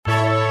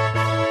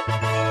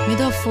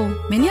Midofo,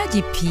 many a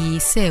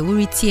GP say we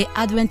retain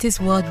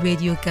Adventist World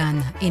Radio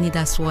Ghana, any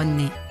that's one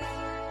name.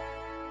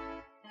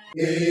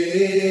 AWR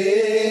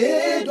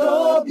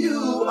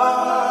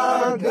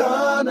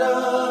Ghana.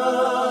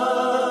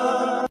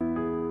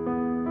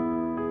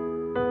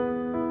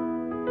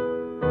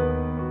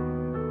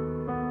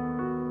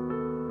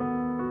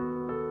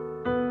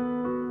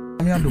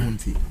 I'm your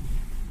Dunty.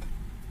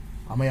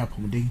 Am I a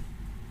pudding?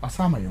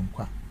 Asama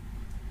Yonka.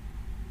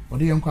 What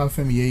the Yonka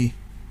family?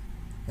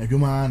 A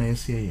Juma and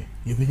say,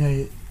 you be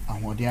a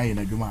what the eye in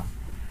a Juma.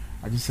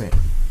 I just say,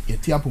 a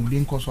tea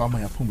pudding cost or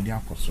my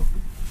pudding cost.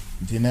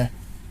 Dinner,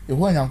 a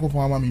one uncle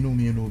for mammy no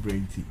me no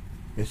brain tea.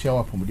 A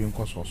shower pudding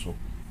cost also.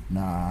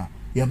 Na,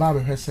 your barber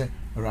has said,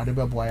 a rather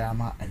boy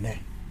ama and then.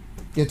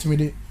 Get me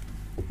the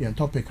your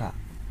topic,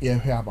 you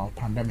hear about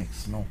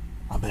pandemics, no,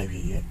 a baby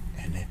yet,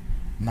 and then.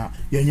 Now,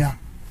 yeah,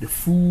 the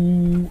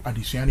full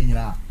addition in your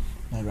I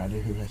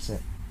rather hear say,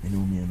 you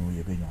know me, no,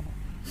 you're being on.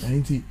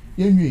 And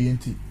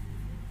you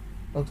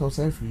Doctor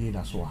say free,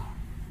 that's why.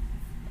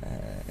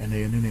 And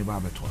they knew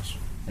about it also.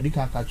 And you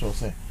can't catch us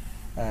say,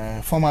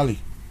 formally,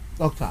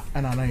 doctor,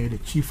 and I am the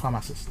chief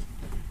pharmacist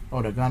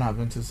of the Ghana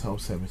Adventist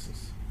Health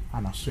Services.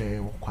 And I say,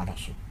 what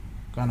so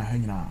Ghana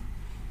Hena,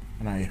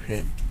 and I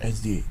hear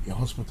SDA, your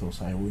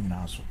hospitals are winning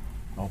also,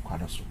 or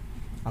quadaso.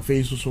 I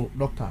face so,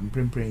 doctor,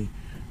 and praying,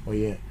 or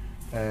yeah,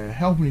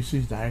 Health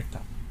Ministries Director.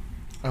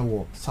 I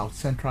work South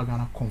Central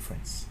Ghana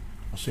Conference.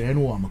 I say, I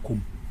know I'm a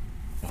cum.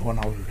 The one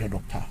I was a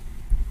doctor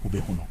who be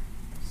hono.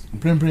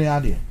 Pray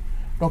idea.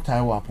 Doctor,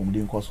 I work on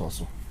the course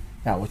also.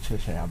 I will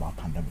share about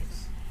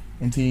pandemics.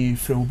 Until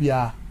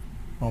Frobia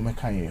or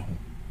Mecca.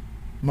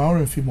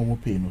 My few more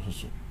pain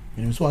also.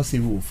 And so I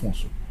save you for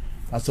so.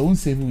 As I won't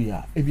save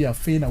you, if you are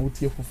fain, I would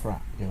tear for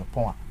fra, you have a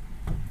point.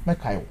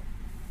 Mecca.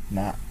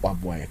 Na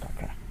what boy a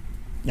cacra.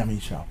 Yamin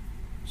shall.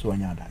 So I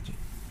know that.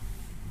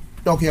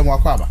 Doctor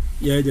Wakaba.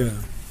 Yeah.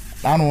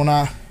 I know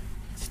now,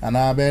 and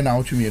I bear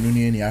now to me a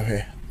new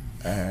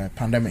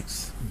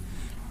pandemics.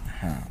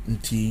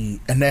 Nti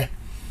ene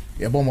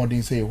ye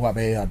bomodin say ho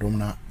abe adom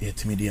na ye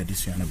timidi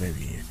adisua na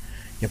baby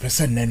ye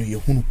person nenu ye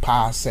hunu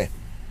pa se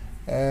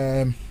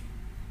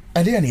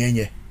ade na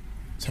yenye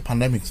se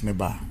pandemics me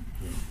ba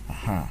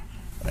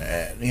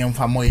ye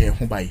mfa moye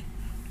ho bai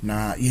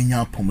na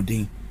yenya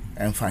pomodin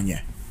emfa nye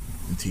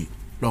nti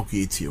lock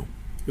etio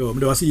yo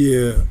me wasi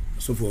ye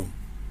so for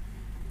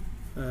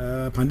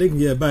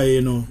pandemic ye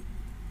bai no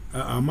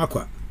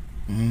amakwa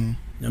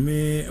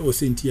nyame o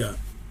sentia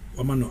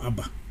wamano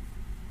aba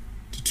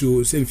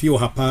to send few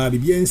hapa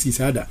bibiansi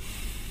sada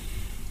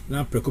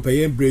na prekopa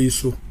ye brei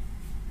so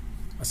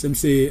asem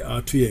say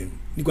to yen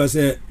nikwa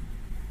say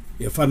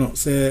ye fa no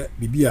say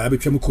bibia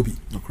abetwam kobi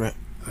okay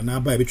ana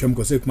ba abetwam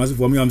ko say kumase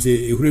fo am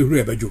say ehurehuru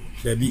abajo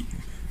da bi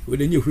we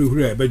de nye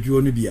ehurehuru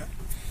abajo no bia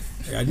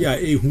ade a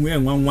ehu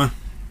enwanwa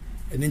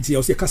ene nti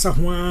o say kasa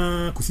ho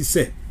a kosi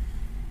say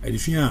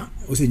adisua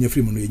o say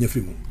nyafrimu no ye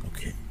nyafrimu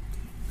okay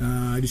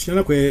adisua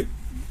na kwa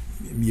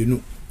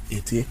mienu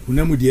ete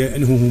hunamu de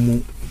ene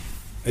hohomu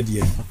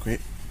adie okay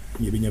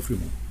ye benya free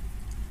mo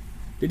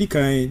dedi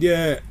kan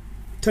de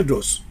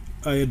Tedros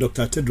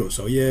Dr. Tedros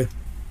oye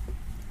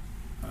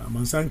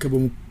mansanka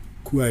bom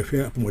ku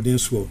ahwe apomoden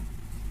so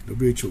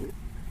dobrecho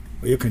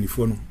oye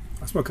kanifo no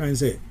aspa kan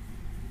say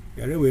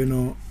yare we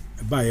no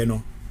baaye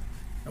no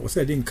wo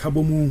say de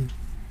nkabomu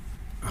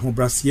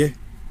ahobrase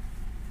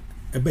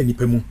eba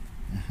nipa mu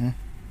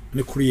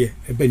ne kuriye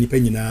eba nipa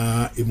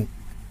nyina emu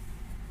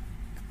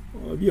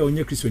obi a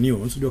onye kristoni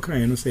o nso de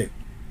kan no say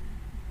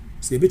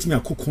se betimi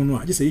akoko no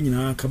age se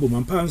nyina kabo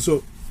mampa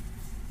nso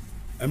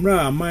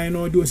emra aman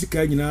no de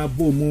osika nyina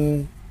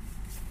bomu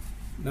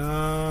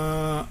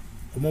na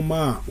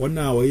omoma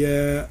wona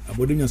woye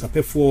abodem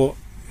nyansapefo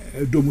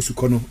do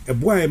musuko no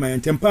eboae ma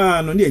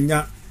yentempa no ne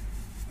nya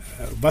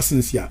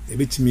vaccines ya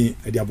ebetimi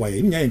ade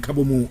aboae nya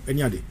yenkabo mu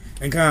eni ade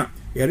enka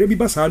yare bi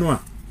basa no a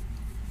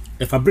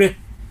efabre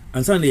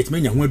ansa na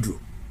yetime nya ho aduro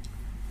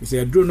se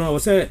aduro no wo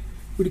se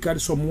udika de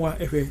somoa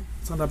ehwe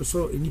sanda be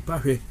so enipa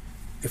hwe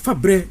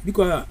efabre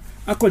because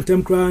a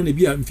contemporary na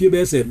bia mfie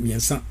be se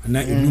miensa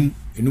na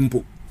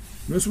enumpo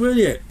no so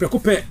we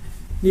prekope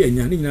ne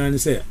yanya ne nyina ne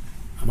se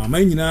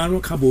amama nyina no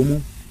kabo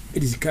mu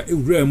edisika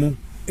ewura mu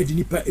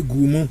edinipa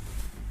egu mu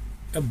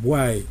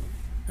eboai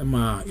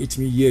ma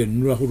etimi ye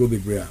nura hodo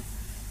bebrea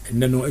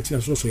enne no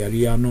etia so yare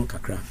ya no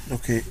kakra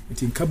okay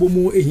enti kabo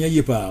mu ehia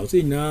ye pa o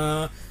se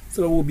nyina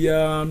sra wo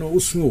bia no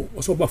osuo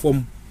o so ba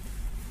fom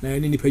na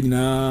ni nipa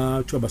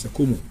nyina tu abasa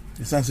komu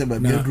sanse ba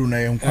bedru na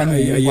yenkwana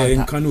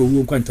yenkwana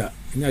owu nkwanta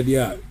nya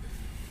dia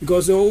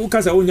because o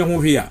kasa wonya ho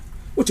hwe a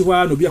wote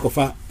hwa no bia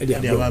kofa e dia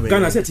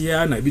Ghana set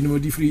ya na bi no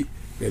di free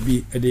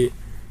bi e de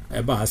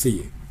e ba ha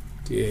seye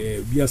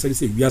te bia sare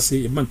se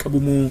wiase e man kabo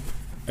mu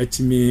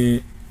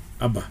atimi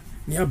aba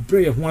ni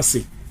abre ye ho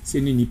ase se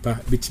ni nipa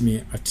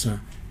betimi atra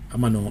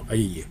ama no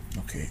ayeye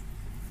okay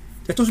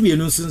te to so bi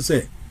enu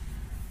nse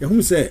ye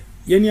hu se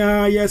ye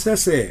nya ye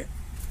sese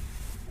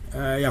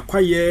ya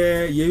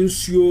kwaye ye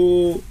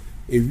nsuo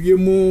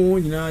ewiemu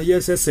nyina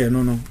ye sese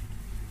no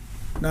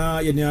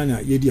na ye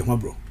nya ye di ho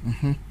abro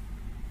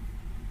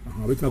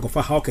obetumi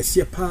akɔfa how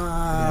kɛseɛ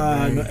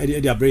paa no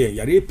ɛde abrɛ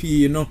yare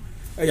pii no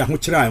ɛyɛ ho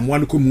kyerɛ a mmoa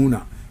no kɔmu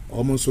na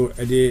ɔmo nso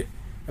ɛde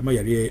ɛma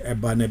yare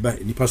ɛba na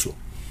ɛba nipa so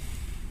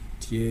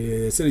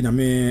tie sɛ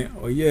nyame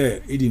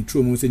ɔyɛ ɛdi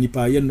nturo mu sɛ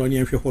nipa yɛ nnɔ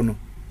ne nhwɛ hɔ no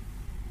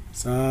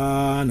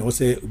saa na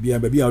ɔsɛ obia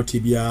baabi a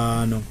ɔte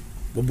bia no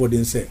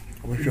bɔbɔden sɛ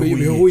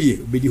ɔbɛhwɛ yie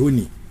obɛdi hɔ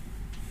ni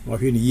na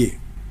ɔhwɛ ne yie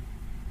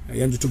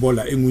yɛn ntoto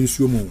bɔɔla ɛngu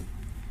nsuo mu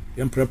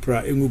yɛn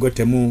prapra ɛngu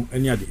gɔtɛ mu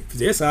ɛne ade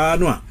fisɛ yɛ saa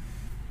no a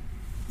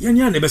yɛn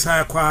ya na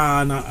ɛbɛsa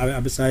kwa na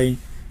abɛsa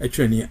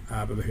ɛtwerɛ ni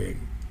abɛhwɛ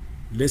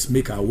let's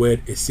make our world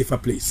a safer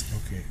place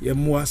yɛn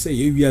mmoa sɛ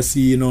yɛ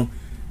wiase no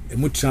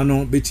ɛmu tra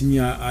no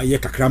bɛtumi ayɛ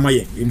kakrama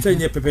yɛn yɛn sɛ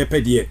nyɛ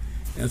pɛpɛpɛ deɛ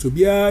nso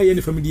obiara yɛ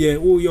ne family deɛ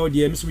wo yɛ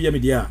ɔdeɛ mso yɛ me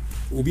deɛ a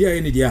obiara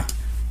yɛ ne deɛ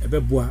a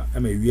ɛbɛboa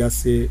ama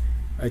wiase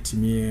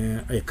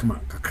atumi ayɛ kama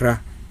kakra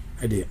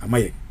ɛde ama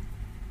yɛn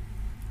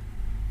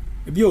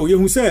ebio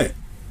yɛhu sɛ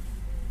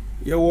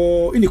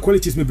yɛwɔ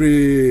inequalities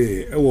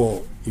bebree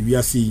ɛwɔ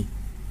wiase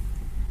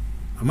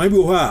aman bi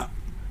wɔ hɔ a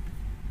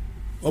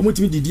ɔmo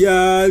tumi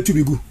didia tu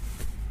bi gu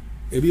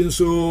ebi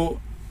nso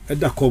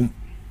ɛda kɔm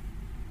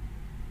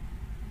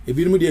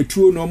ebi nom de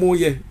tuo na ɔmo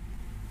yɛ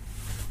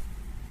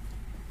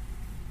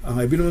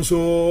ebi nom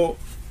nso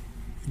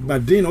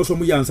baden na ɔso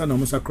ɔmo yɛ ansa na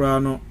ɔmo sakra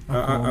no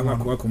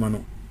akoma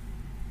no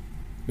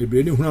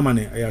bebree ne hunu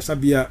amane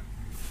ayasabea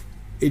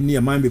eni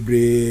aman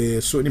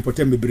bebree so ni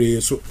potem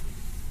bebree so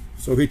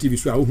TV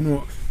so a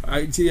ohunu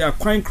ti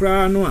akwan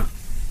kra no a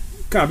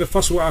ka be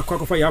fa so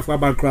akwakofa yafo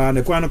aba kra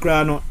na kwan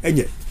kra no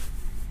enye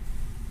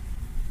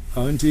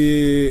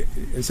anti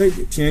say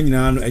tie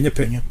nyina no enye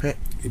pɛ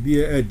ebi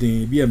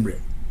edin ebi emre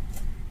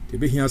te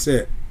be hia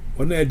sɛ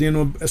ona edin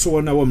no so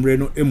wona wo mre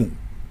no emu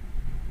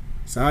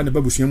saa na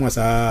babusua mu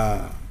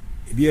saa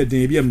ebi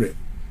edin ebi emre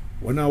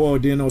wona wo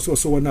odin no so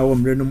wona wo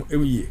mre no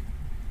ewuye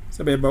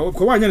sɛ be ba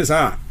ko wanya ne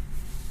saa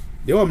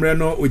de wo mre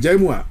no ogya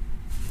mu a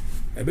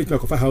ebetuma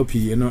kofa help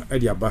yi no e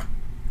de aba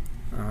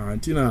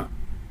antina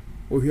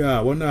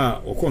ohia wona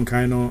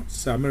okonkan no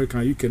sa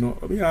American UK no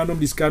obia no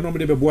diska no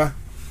de beboa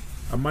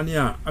amane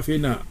a afei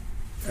na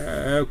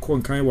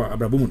konkan wa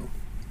abrabomu no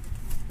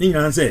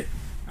ninga nse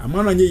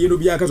amana nye yeno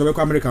bia ka so be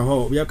ko America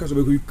ho bia ka so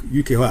be ko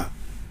UK ho a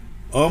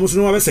o muso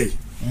no abesei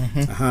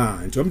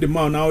ntom de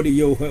ma na o de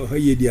yo ho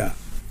ye dia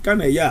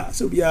kana ya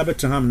so bia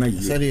betra ham na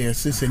ye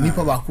se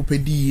nipa ba ko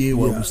pedi ye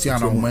wa busia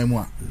na man mu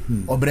a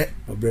obre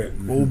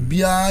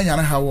obia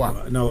yana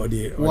hawa na o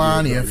de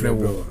wa na ye frɛ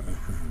wo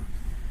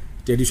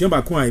te di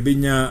shamba ko a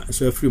ebenya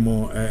so afri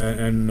mo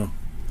no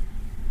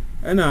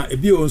na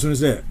ebi o nso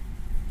se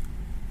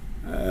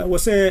wo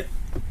se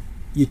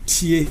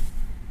yetie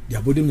di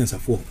abodem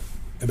nyansafo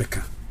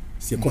ebeka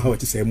se ko hawa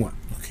ti se mu a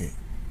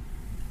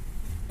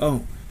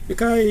e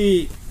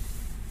kai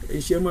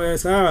shema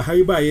sa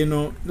haiba ye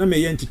no na me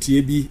ye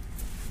ntitie bi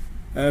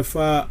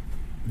fa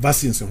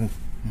vaccines ho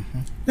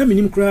na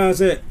minim kra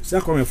se sa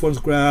kɔmɛ fons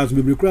kra so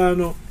bebre kra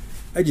no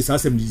agi sa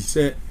asɛm di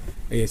se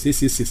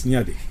six ni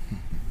ade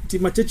ti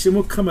ma cheche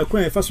mo kama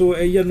kwan fa so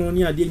ye no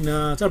ni ade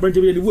nyina sa branche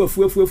bi ni wu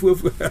afu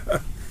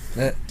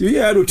ti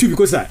ya do tu bi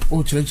ko sa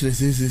o chere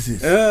six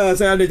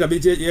sa ade tabi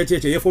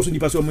ye force ni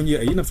paso mo ni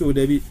ayi na so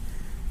da bi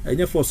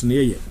enya force ne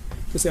ye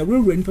se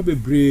awura ni pa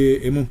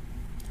bebre emu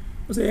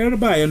se ere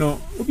ba ye no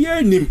obi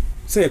anim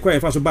se kwa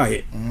fa so ba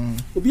ye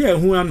obi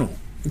ahu ano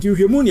nti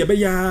hwemu ne be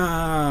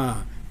ya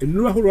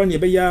enuru ahoro ne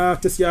be ya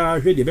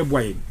tesia hwe de be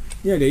boye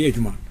ne de ye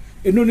adwuma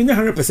enu ne nya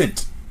 100%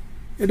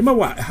 e de ma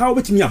wa how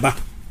betimi aba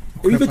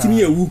obi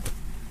betimi awu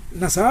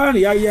na saa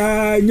ne ya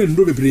nya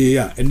ndo bebre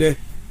ya ende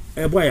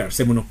e boye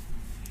asem no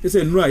se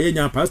enuru a ye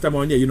nya pastor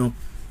ma ne yi no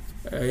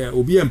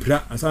obi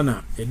empra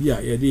asana e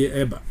bia ye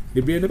de eba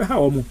bebre ne be ha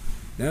wo mu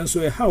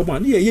nanso how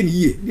man ne ye ni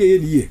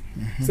ye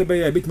se be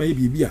ya betimi ye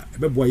bibia e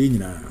be boye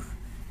nyina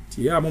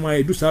ti ya mama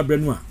edu sa bra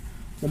no a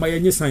mama ye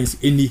nye science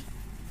eni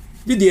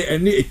de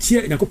ene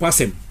etie Nyankopɔ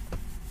asɛm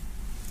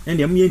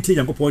ene am ye ntie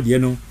Nyankopɔ de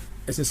no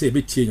ɛsɛ sɛ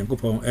ebetie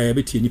Nyankopɔ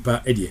ebetie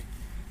nipa de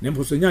na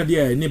mpo so nya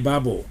de ne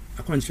bible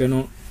akwankyerɛ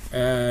no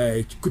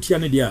kutia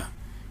ne de a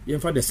ye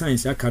mfa the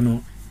science aka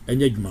no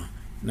enya dwuma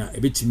na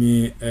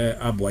ebetimi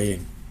aboa yen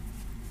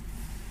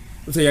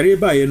so yare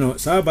ba ye no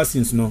sa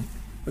vaccines no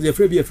so ye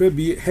frɛ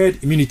bi herd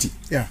immunity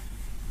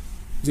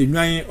so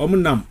nwan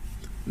omnam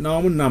na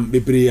omnam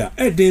bebre a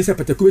eden sɛ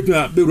pataku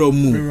betuma bewura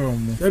mu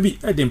abi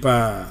eden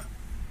pa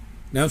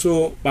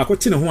nanso ba ko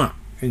tene ho a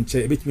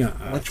enche betuma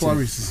watchwa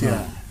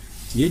resisia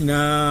ye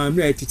nyina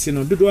mra etiti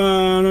no dodo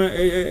no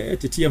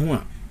etiti ho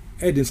a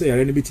eden sɛ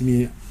yare no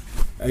betumi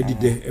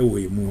adide ewo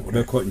mu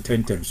obekɔ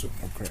intentem so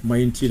my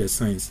into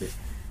science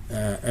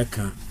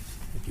eka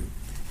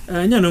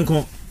nya no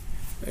nko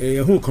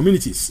ho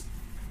communities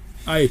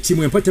ai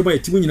timu empathy ba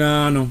timu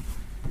nyina no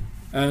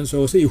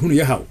so sɛ yehunu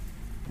ye hawo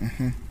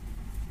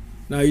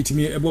na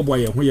yitimi ebobo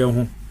ye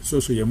ho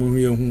so ye mu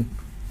ye hu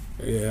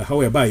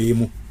hawo e ba ye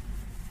mu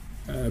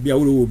bia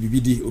wo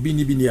bibidi obi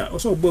ni bi ni a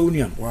so gba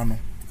onu an wa no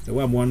se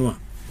wa mo anu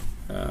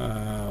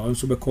a on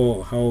so be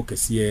call hawo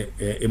kese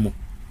emu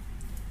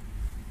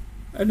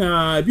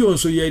na bi on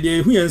so ye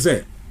de hu yen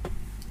se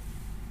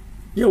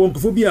ye won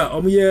kofo bi a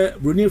o ye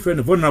bruni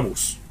friend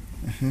vulnerables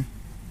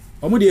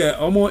omo de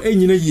omo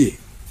enyina yie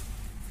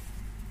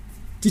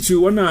titiri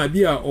wana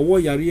bia owo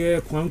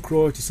yare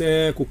kwankro ti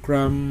se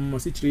kokram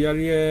asichiri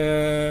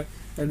yare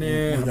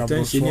ene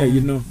attention ya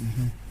yi no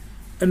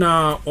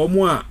na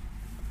omo a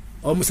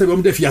omo se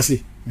omo de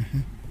fiase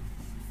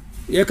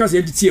ye ka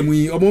se tie mu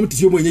yi omo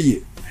ti omo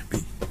enye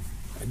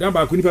dan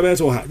ba ko ni pa be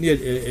so ha ni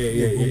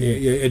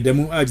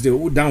edemu a de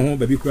o dan ho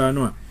ba bi kura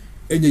no a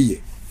enye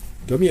ye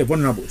to me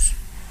vulnerables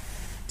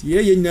ti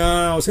ye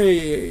nyina o se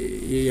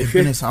ye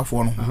hwe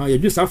safo no aha ye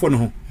dwi safo no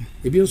ho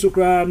ebi nso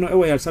kura no e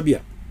wo ya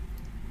sabia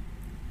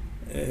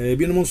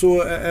ebi no nso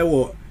e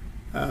wo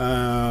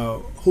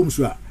homes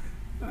a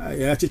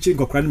ya chichi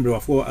nkokra no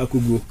brewafo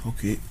akoguo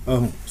okay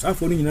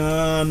safo no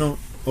nyina no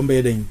ombe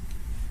yeden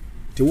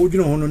te wo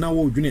dwene ho no na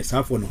wo dwene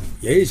safo no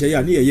ye ye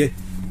ya ne ye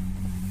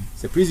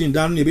se prison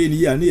down ne be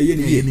ni ya ne ye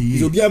ni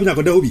ye obi abnya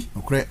koda obi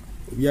okre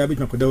obi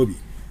abnya koda obi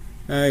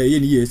ye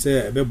ni ye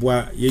se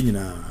beboa ye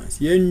nyina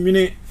se ye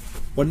nwene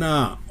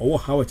ona owo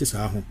hawa ti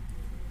sa ho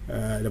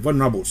the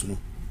vulnerables no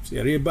se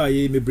yare ba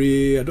ye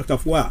mebre doctor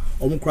fo a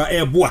omkra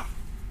eboa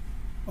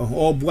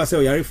oboa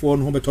se yare fo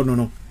no ho beto no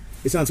no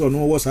isan so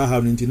no wo sa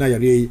ha no ntina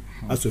yare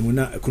asomu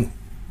na akuno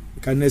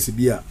kan nurse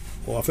bia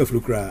o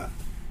afafuru kra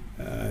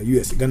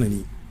US Ghana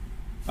ni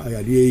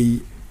ayare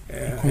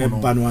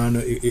banwa no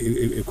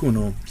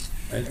ekuno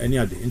ani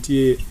ade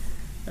nti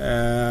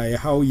ya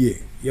how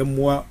ye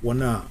yemwa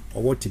wona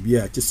owo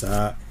tibia ti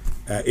sa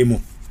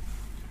emo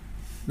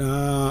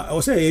na I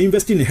was say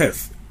investing in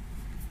health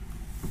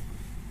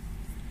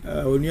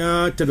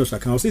onia tedos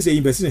account say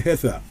investing in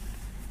health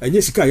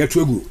anya sika ya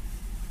tuagu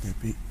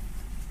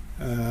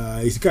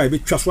isika be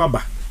twaso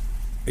aba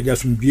e dia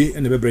sumbie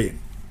ene bebreye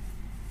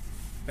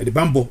e de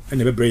bambo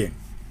ene bebreye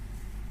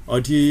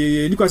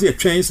odi ni kwase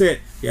twen se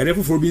ya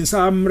refoforo bi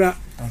nsa mra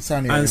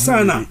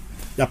ansana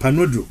ya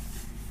panodro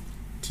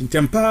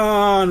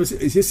tintempa no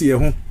sisi ye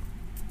ho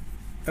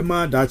e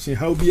ma dachi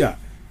how bia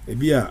e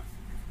bia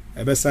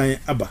e be san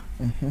aba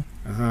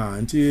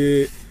aha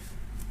nti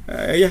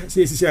ya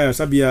sisi ya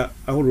sabia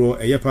ahoro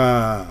e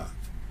pa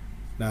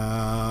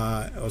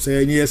na o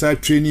se ni esa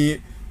training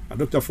a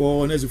doctor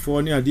for nurse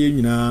for ni ade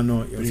nyina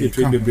no ya se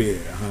train bebre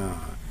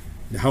aha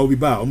the how be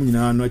ba o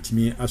nyina no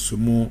atimi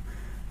asomo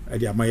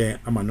ade amaye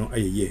amano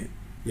ayeye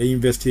ya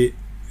invest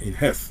in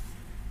health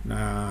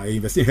na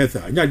invest in health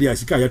anya dia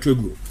sika ya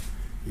tregu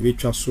ibe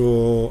twa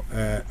so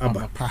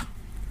aba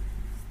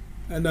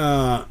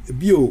na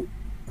bio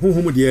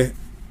honhom de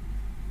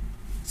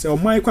se o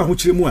mai kwa ho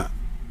kire mu a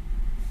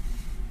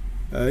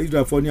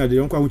Israel for ni ade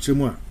yon kwa ho kire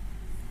mu a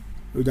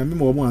o jame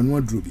mo mo anu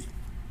aduro bi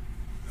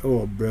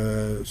o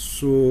bra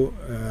so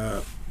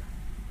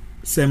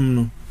sem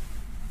no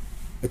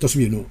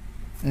etosumi no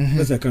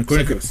that's like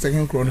Chronicles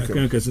second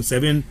Chronicles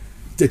 7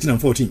 13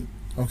 and 14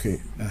 okay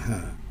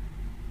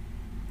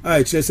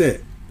ai chese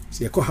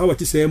se ko hawa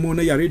ti se mu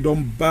na yare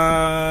dom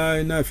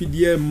ba na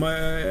fidie ma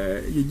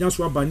ye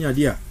nyaso abani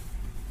ade a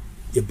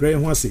ye bre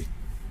ho ase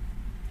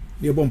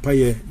ne bompa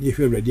ye ne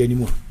hwe awrade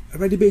animu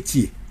awrade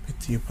betie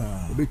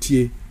pa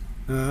betie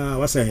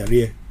wasa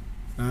yare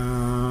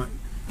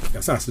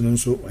ya sase no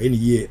nso aye ne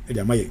ye e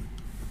de amaye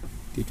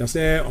ti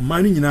tase o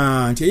mani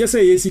nyina nti ye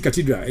se ye si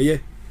cathedral ye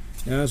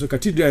so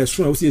cathedral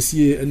so wo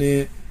sie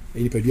ene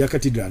nipadua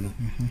cathedral no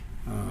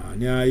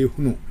nya ye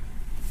hunu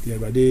ti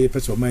awrade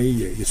pese o man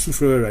ye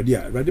sufro awrade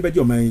a awrade be je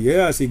o man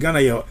ye ase Ghana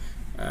ye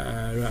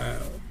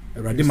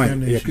awrade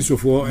man ye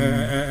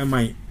Christopher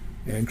man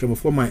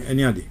nkremofo man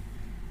ene ade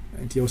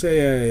nti o se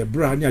ye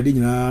bra ne ade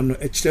nyina no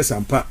e kire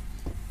sampa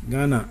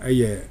Ghana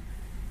ye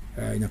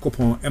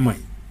nyakopon man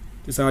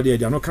ti sa de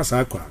no kasa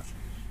akwa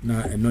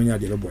na eno nya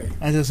de boy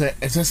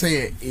ese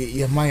say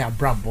ye my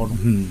brabo no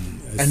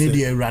ene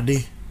de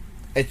awrade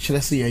e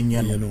kire se ye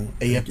nya no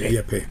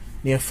ye pe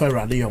ne fa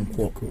awrade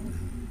yonko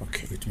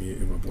okay it me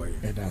boy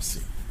e da se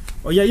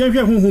o ya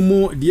hwe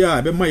honhom de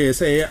a be maye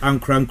se ye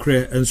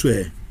ankrankre enso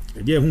e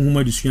de honhom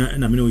adusua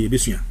na me no ye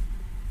besua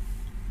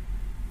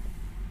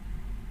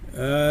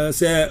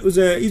se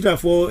uze Israel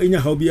for enya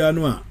hobia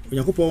no a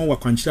Yakopon wa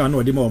kwanchira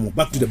no de ma mo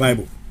back to the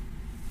Bible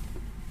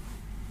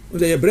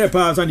uze ye bre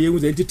pa san de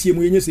uze entitie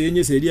mu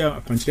yenye se dia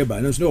kwanchira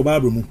ba no so no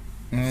Bible mu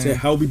se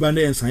how bi ba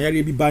na ensan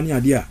yare bi ba ni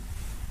ade a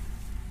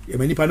ye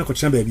mani pa na ko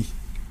tran ba bi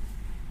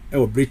e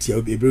wo bretia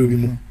obi bre bi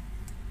mu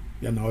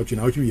ya na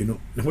ochu ye no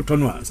na hoto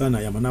no a san na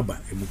ya manaba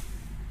emu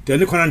te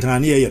ne kwananta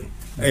na ye no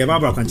e ba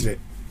ba kwanchira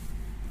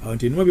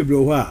awonti no be bre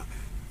ho a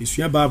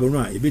isua Bible no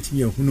a e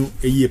betimi ehunu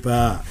eyie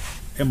pa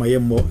ema ye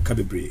mo ka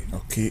bebre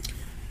okay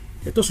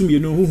etosumi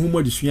no huhu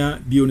adusua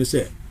bio ne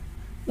se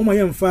mo ma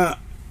ye mfa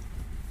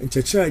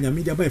nchechera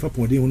nyame dia ba ye fa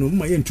pɔden ho no mo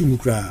ma ye ntumu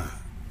kra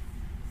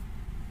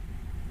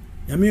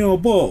nyame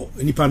obo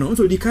nipa no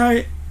nso di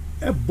kai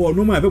ebo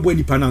no ma be bo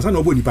nipa na sa na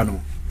obo nipa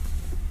no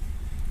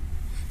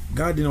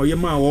garden o ye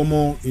ma wo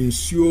mo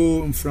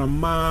nsuo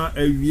mframa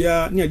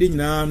awia ne ade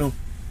nyina no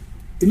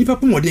nipa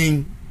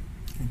pɔden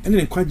ene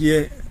ne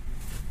kwaje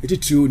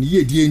etitiro ni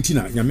ye die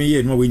ntina nyame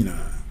ye no we nyina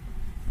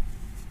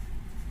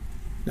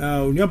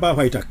na onia ba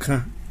white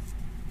aka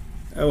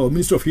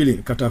Minister of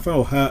Healing katafa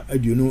o ha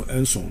aduonu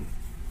enson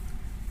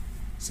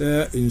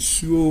sɛ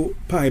nsuo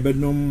pa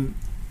ebenom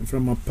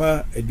mframa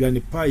pa aduane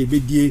pa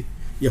ebedie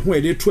ye ho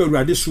ede to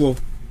awurade so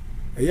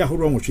ɛyɛ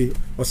ahoro nwotwe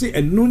ɔse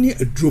ɛno ne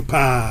aduro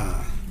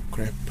pa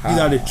these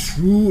are the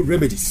true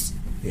remedies.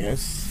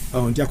 Yes.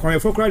 Nti akwan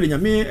fo kra de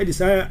nyame edi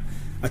sa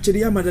akyede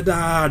ya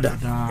madadaada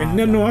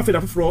enne no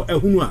afeda foforo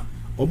ehunu a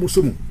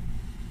omuso mu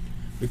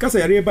because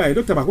yare ba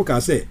doctor bako ka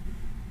say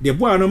de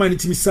boa no man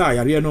timi sa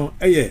yare no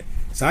eye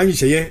saa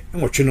nhyeye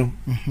nwotwe no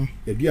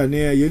yadua ne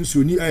ye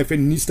nsuo ni ayefe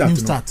ni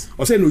start no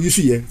o say no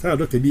yusu ye sa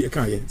doctor bi e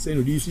kan ye say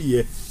no yusu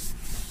ye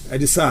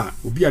edi sa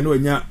obi a no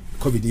anya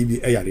covid bi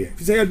yare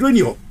fi say yadro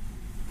ni ho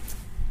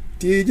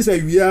ti gisa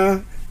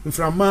wia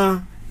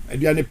mframa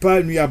aduane pa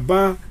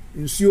nuaba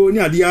nsuo ni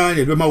adia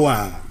ne be ma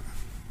wa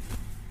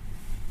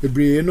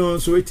bebre no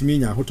so etimi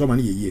nya hoto ma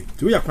ne yeye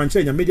ti we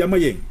yakwanche nya media ma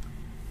yen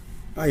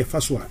aye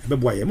faso a be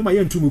boa ye mama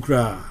yen tumu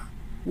kra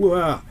wo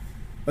a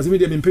asemi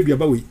de me mpedua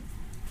ba we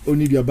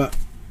oni duaba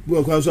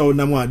wo kwa so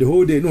na mo a the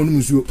whole day no onu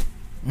nsuo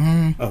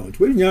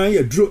ti we nya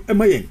ye duro e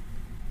ma yen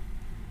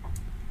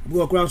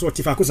wo kwa so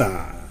tifa ko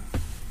sa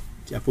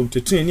ti apom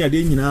teten ni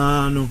ade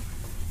nyina no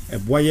e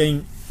boa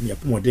yen ni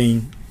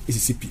apomoden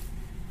esisipi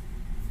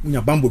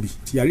munya bambo bi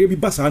ti yare bi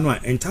basa no a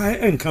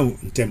entire enka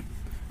ntem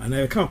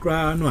ana e ka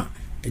kra no a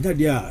enya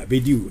dia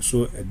bedi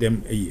so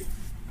edem eye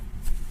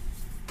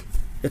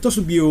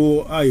etoso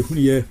bio a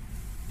ehunu ye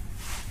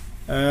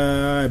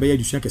be ya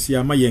dusia kese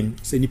ya mayen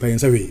se nipa yen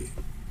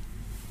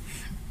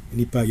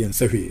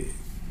sahwe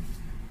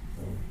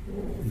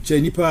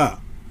nche nipa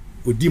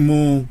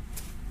odimo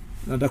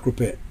na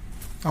dakrope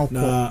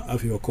na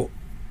afioko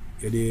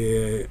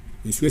yede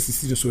nsu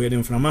esisi so yede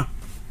mframa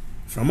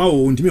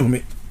o ntimi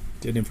home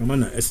yede mframa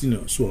na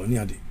esino so ni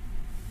ade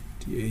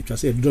ti twa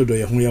se dodo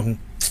ye ho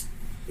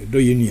do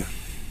ye nua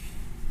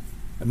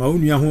ma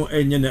onua ho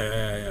enye na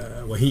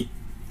wahi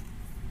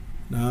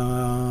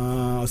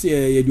na se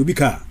ye di obi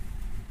ka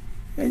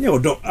enye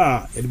odo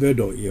ye be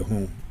do ye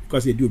ho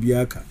because ye di obi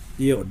aka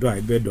ye odo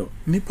a be do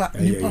nipa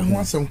ho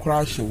asem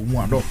kra hye wo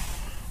mu ado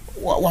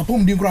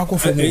wapom din kra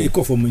kofom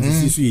kofom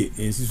nsisu ye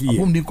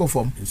wapom din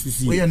kofom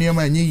we ye niam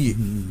anye ye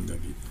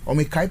o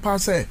me kai pa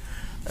se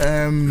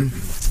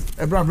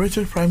Abraham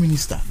Richard Prime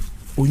Minister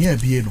onye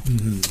abie no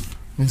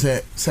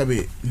nse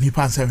sebe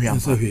nipa nsehwe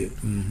ampa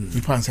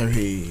nipa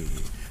nsehwe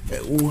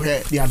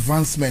the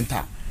advancement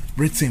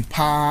Britain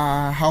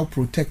pa how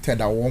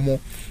protected our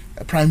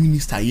Prime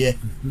Minister here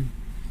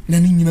na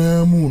ni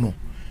nyina mu no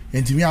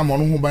entimi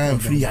amono ho ban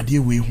free ade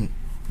we hu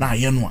na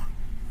aye no a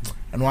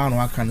eno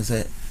anu aka ne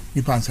se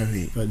nipa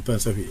nsehwe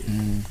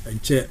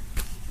enche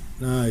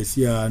na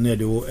esia na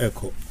de wo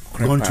echo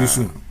country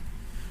soon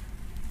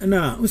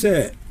na u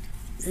se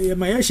e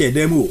ma ya share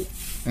dem o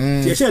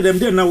ti share dem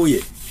den na wo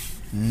ye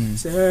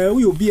se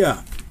we obi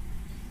a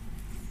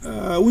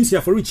wunsi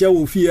aforu chia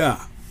wo fi a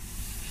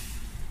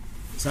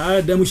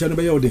sa dem sha no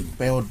be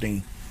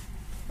yodin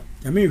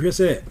ya me hwe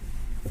se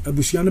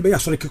abusia no be ya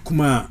sore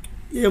kekuma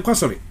ye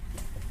kwasore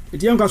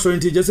eti yan kwasore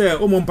nti je se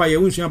o mompa ye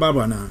wunsi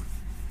ababa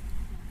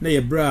na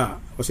ye bra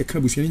o se ka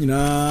abusia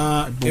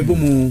nyina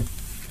ebomu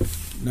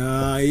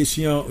na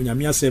yesia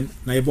onyame asem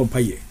na ye bompa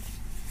ye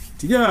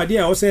ti ja ade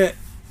a o se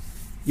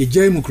ye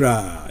jaimu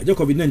kra je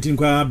covid-19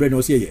 kwa bre na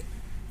o se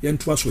ye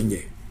nto aso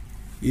nye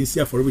yesi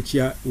aforu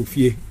chia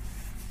ofie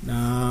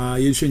na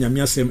yesu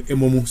onyame asem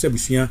emomu se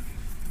busua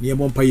ne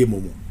bompa ye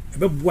momu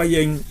ebe boa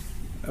yen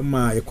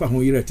ma ye kwa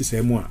ho yire ti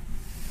se mu a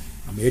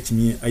ama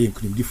yetimi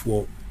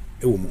ayenkunimdifo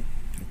ewo mu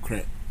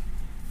kre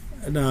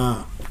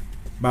na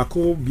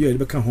bako bia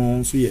be ka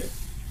ho so ye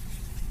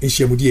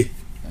enhyemudie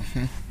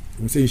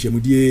se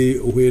enhyemudie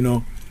ohwe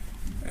no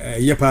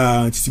ye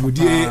pa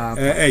titimudie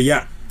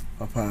ya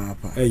papa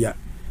ya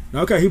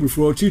na ka Hebrew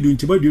for tidu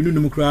ntimadu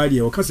nunum kra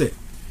de o ka se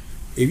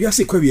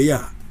ewiase kwa wie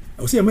ya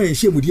o se ma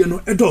enhyemudie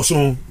no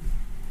edoso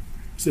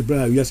se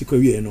bra ewiase kwa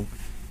wie no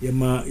ye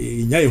ma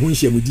nya ye ho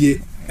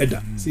enhyemudie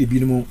eda se bi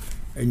no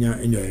enya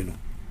ye no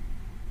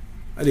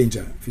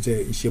adenja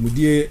fite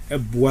enhyemudie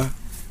eboa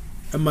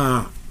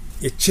ama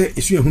ye che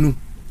esu ehunu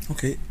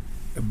okay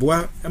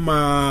eboa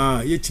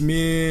ama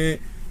yetimi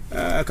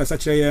akasa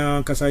kire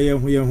ya kasa ye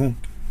ho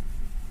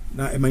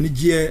na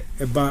emanigye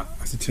eba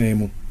asetene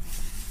mu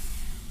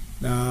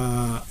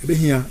na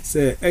ebehia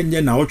se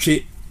enye na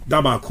otwe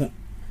daba ko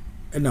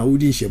na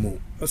wudi nhemu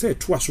o se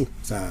to aso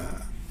sa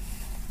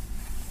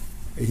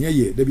ehia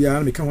ye da bia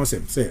na me ka ho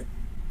asem se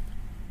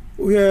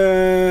o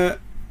ye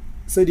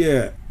se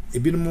de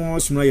ebinimo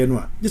sunu ye no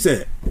a je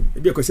se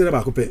ebi akwese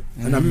daba ko pe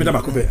na me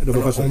daba ko pe do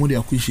ko so mo de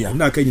akuhia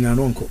na ka nyina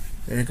no nko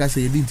ka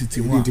se yedi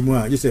ntitimu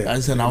a je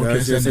se na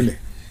otwe se ne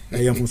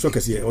ya funso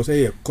kase o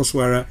se ye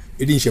koswara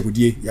edi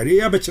nhebudie yare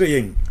ya be kire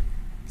yen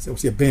se o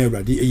se ben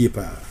awrade eye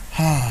pa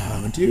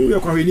nti yo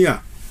kwa hweni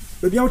a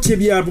be bia wotie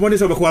bia bo mo ne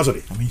se be ko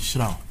asore ami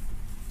shira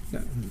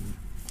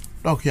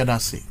dok ya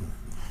dase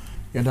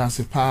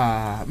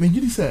pa me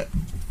gidi se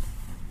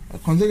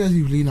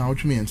consecutively na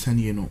otwe me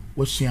ensane ye no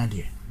wo sua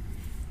de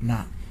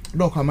na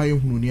dok ama ye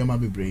hunu ne ma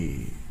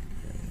bebre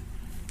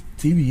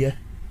TV ye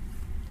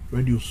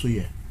radio so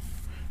ye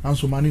na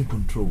so man in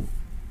control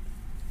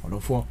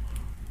odofo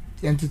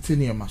yɛntete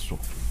nneɛma so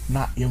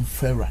na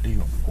yɛmfa awurade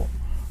yɔnkɔ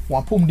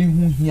wapom de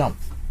hu hiam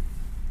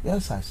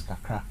yɛsize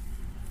kakra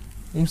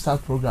im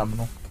start program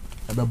no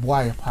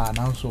ɛbɛboa yɛ paa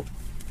nanso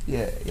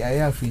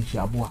yɛayɛ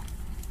afinhyiaboa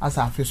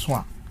asa afe so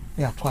a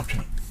na yɛato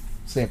atwene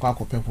sɛ yɛkɔ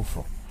akɔpɛ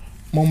foforɔ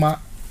moma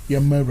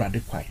yɛmma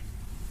awurade kwae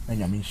na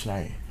nyame nhyira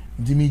yɛ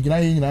nti megyina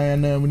yɛ nyinaa yɛ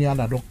na mu ne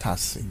ada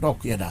doctors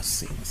doc yɛ da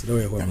se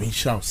nyame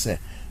nhyira wo sɛ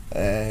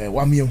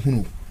wame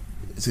yɛhunu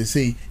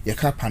sɛsei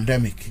yɛka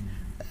pandemic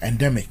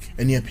endemic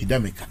any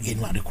epidemic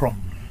yɛnu ade korɔ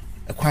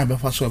ɛkwan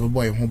bɛfa so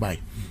ɛbɛbɔ yɛ ho bae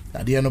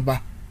adeɛ no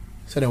ba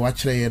sɛdeɛ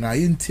wakyerɛ yɛ na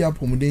yɛnti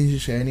apɔmuden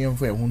hyehyɛ ne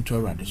yɛmfa yɛ ho nto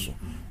awurade so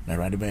na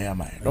awurade bɛyɛ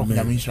ama yɛ dɔk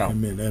nyame nhyira wo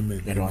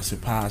yɛde wase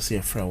paa sɛ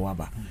yɛfrɛ wo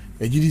aba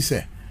ɛgyidi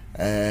sɛ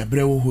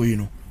berɛ wɔ hɔ yi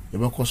no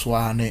yɛbɛkɔ so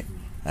a ne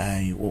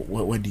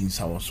wadi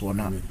nsa wɔ soɔ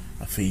na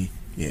afei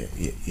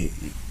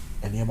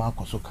ɛnneɛma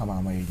akɔ so kama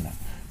ama yɛ nyina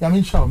nyame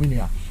nhyira wo me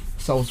nua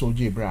sɛ wo sɛ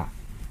wogye berɛ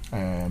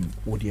a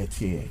wode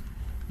atie yɛ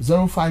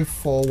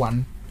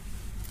 0541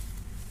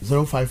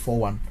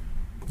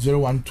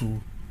 012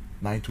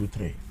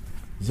 923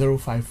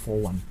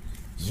 0541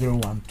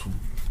 012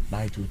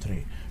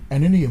 923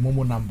 and any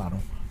momo number no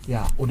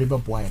yeah odebe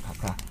boy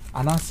kakra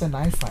and answer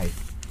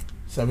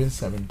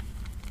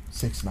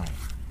 957769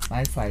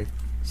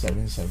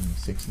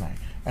 957769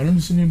 and then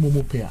sini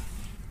momo pair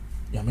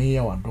ya me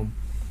ya wadom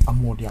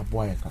amode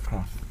aboy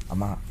kakra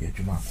ama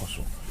yadwuma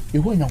akoso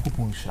eho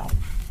nyankopon hira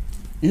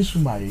yesu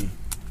mai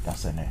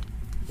dasene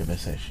de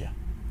besehia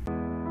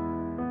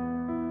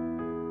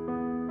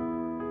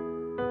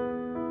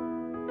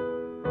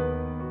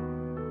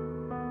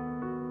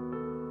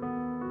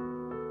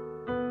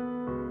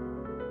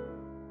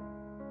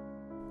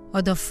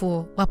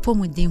Odofo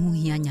wapomuden hu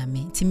hia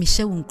nyame ti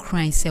mehye won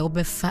kran se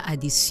obefa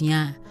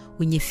adesua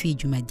onye fi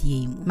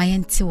dwumadie mu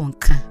mayente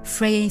wonka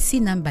freyency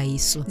number yi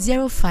so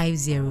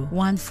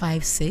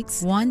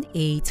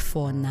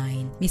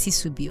 0501561849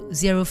 Mrs Subio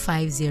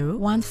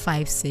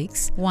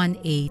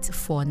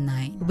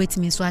 0501561849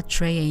 obetimi so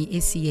atreyen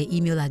esi ye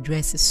email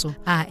address so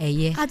a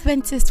eye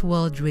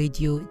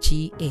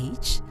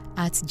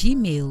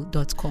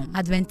adventistworldradiogh@gmail.com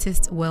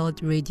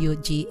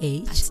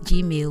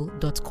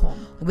adventistworldradiogh@gmail.com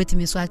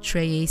obetimi so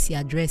atreyen esi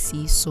address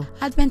yi so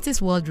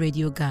Adventist World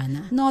Radio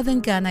Ghana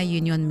Northern Ghana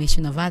Union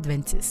Mission of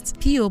Adventists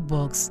PO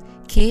Box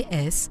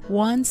KS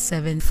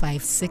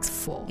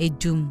 17564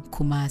 Edum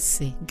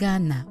Kumasi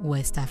Ghana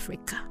West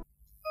Africa.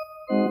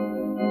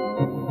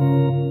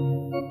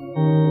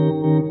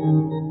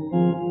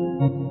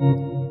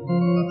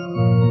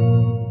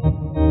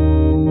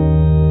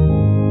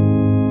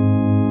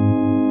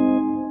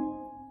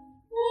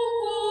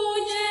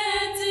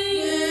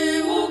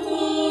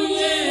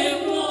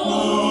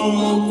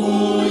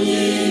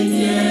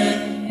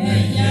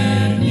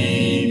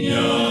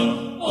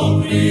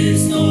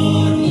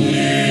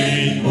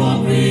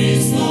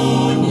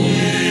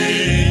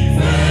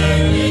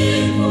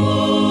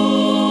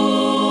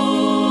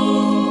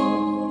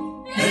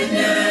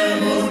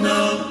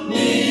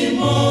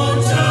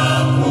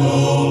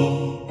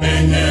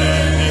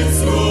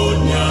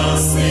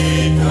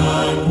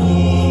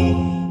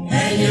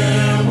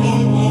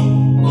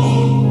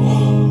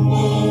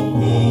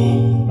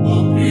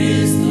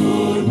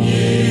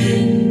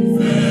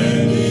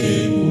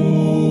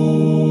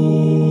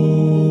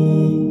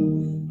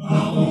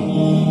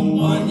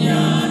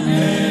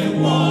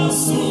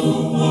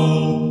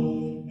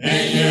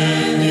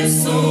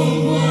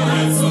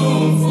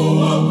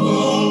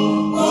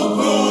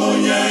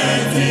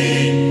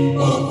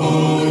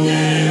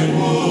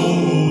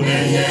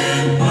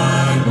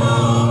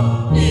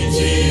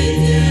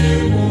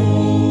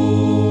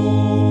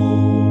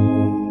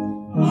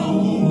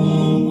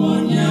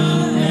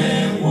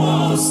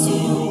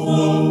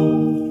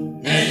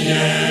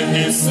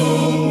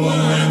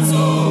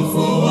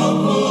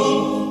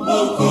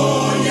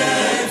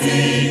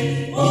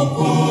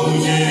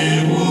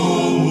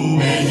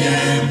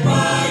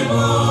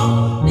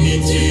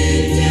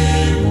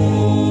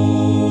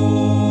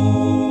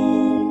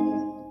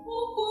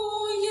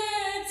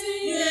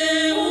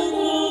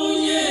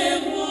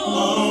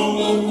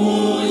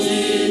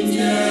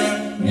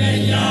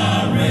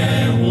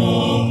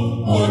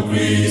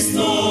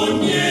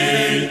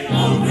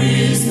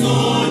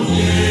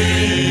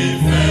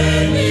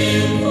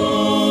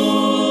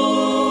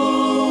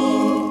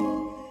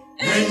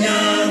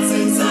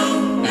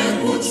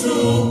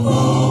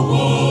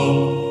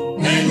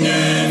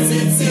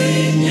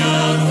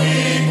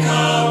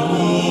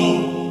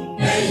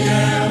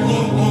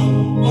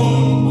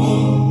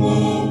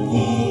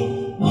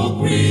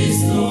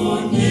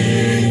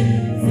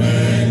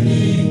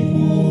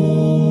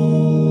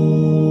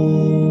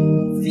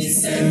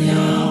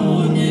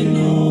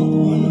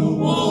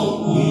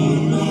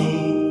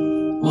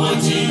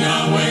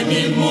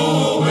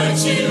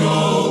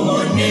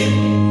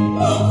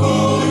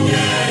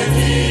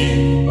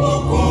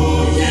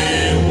 Okoye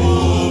wo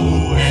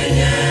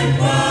eye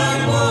pa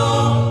mo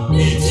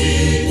iji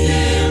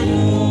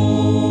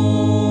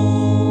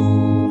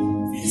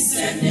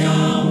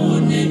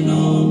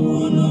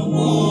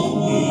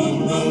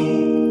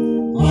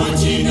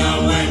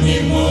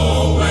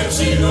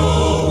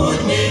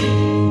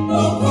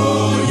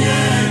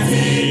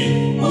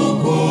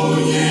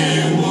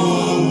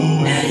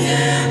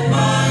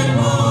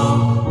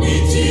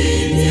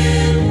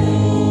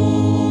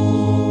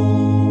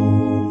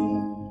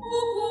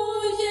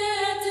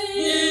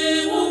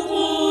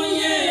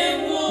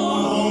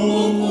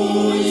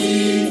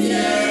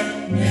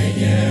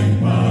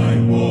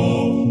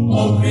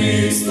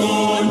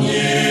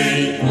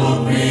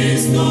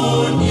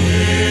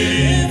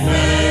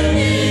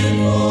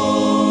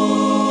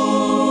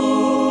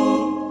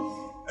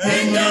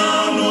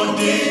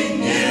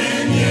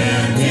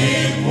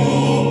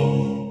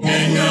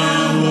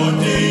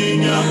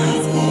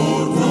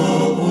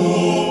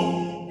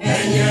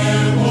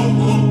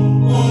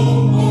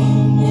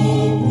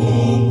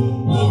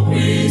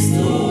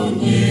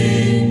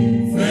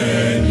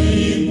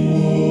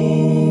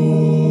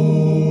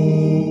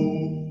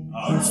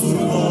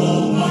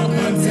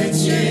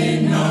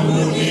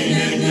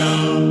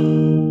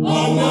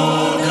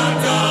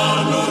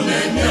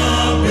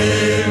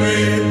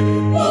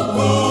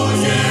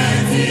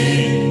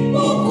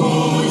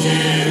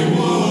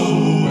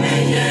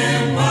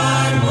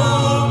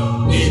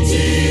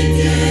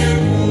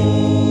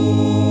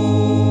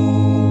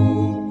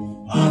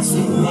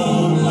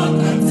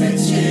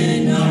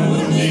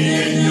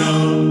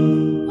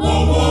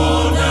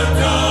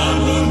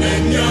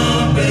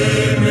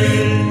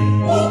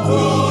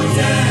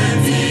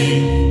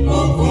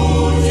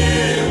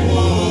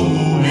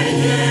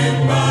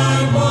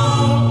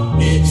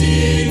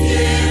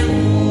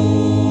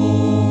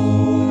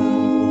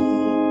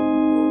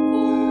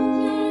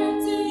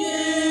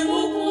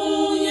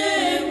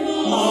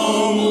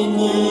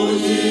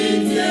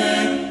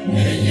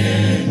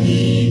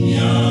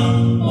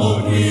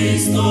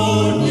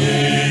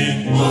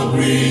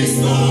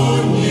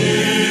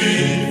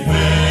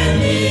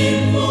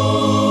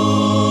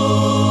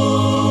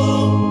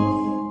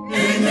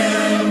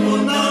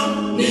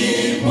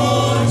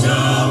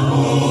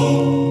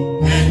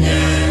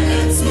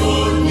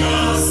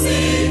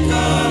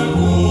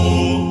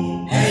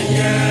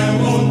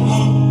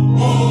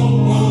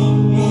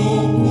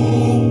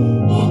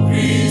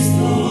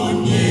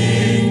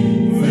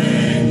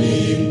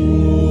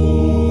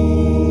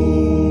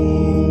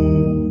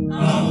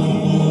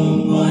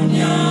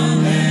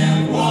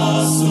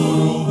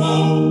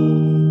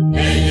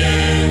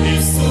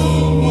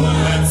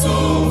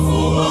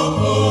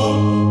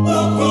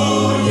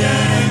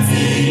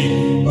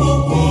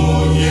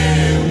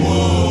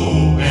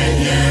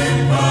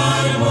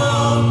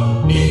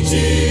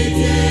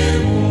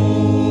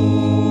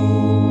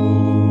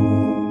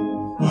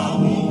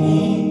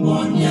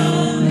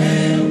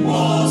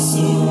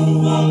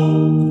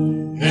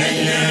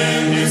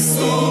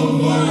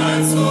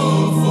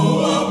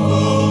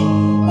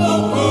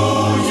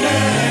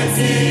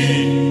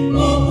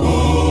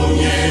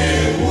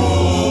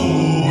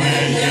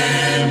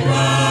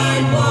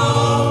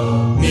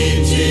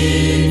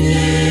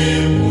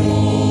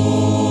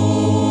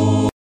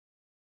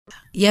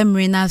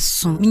Yemrina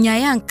so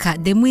minyayanka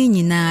demu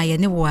nyina ye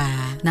ne wa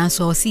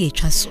nanso o se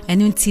etwa so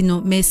enu nti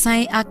no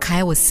mesan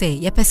akai wo se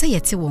ye pese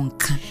yete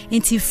wonka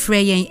nti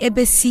frɛ yen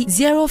ebesi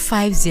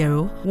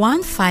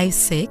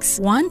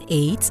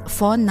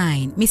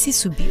 050-156-1849 Missy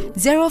Subio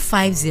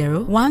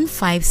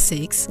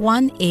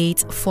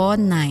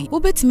 050-156-1849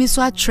 ubetimi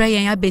so atre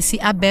yen abesi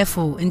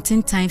abefo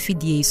ntintan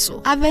fidie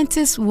so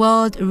Adventist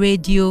World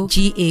Radio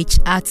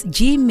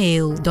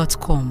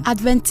GH@gmail.com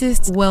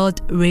Adventist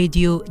World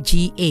Radio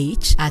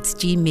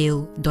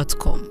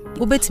GH@gmail.com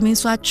Ubetimi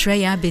so atre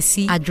yen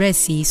abesi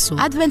address so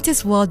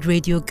Adventist World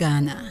Radio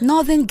Ghana,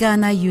 Northern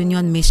Ghana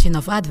Union Mission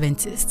of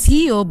Adventists,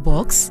 P.O.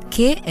 Box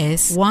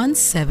KS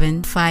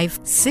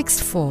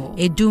 17564,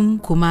 Edum,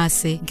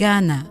 Kumasi,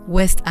 Ghana,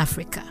 West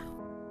Africa.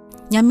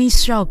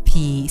 Nyamishrao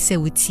P. se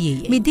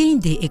wutie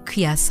midinde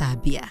Ekuya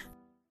Sabia.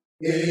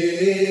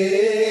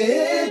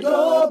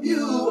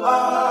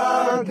 AWR